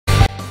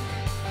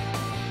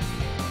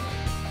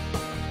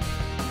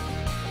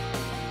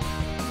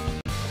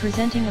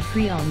Presenting a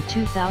pre-owned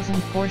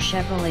 2004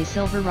 Chevrolet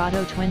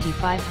Silverado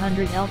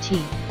 2500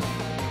 LT.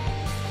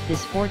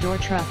 This four-door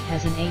truck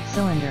has an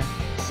 8-cylinder,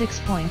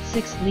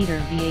 6.6-liter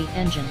V8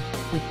 engine,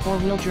 with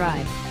four-wheel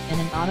drive, and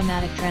an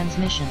automatic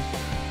transmission.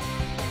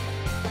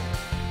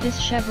 This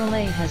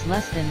Chevrolet has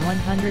less than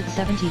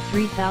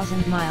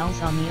 173,000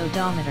 miles on the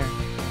odometer.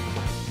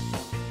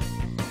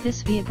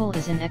 This vehicle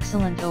is in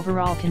excellent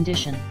overall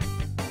condition.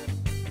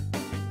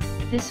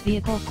 This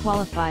vehicle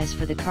qualifies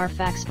for the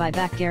Carfax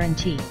buyback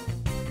guarantee.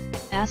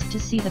 Ask to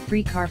see the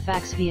free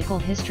Carfax Vehicle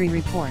History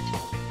Report.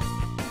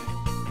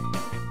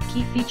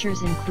 Key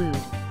features include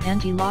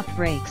anti-lock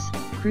brakes,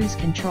 cruise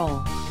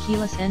control,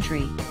 keyless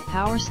entry,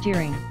 power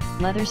steering,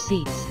 leather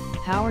seats,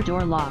 power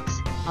door locks,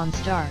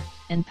 OnStar,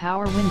 and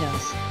power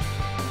windows.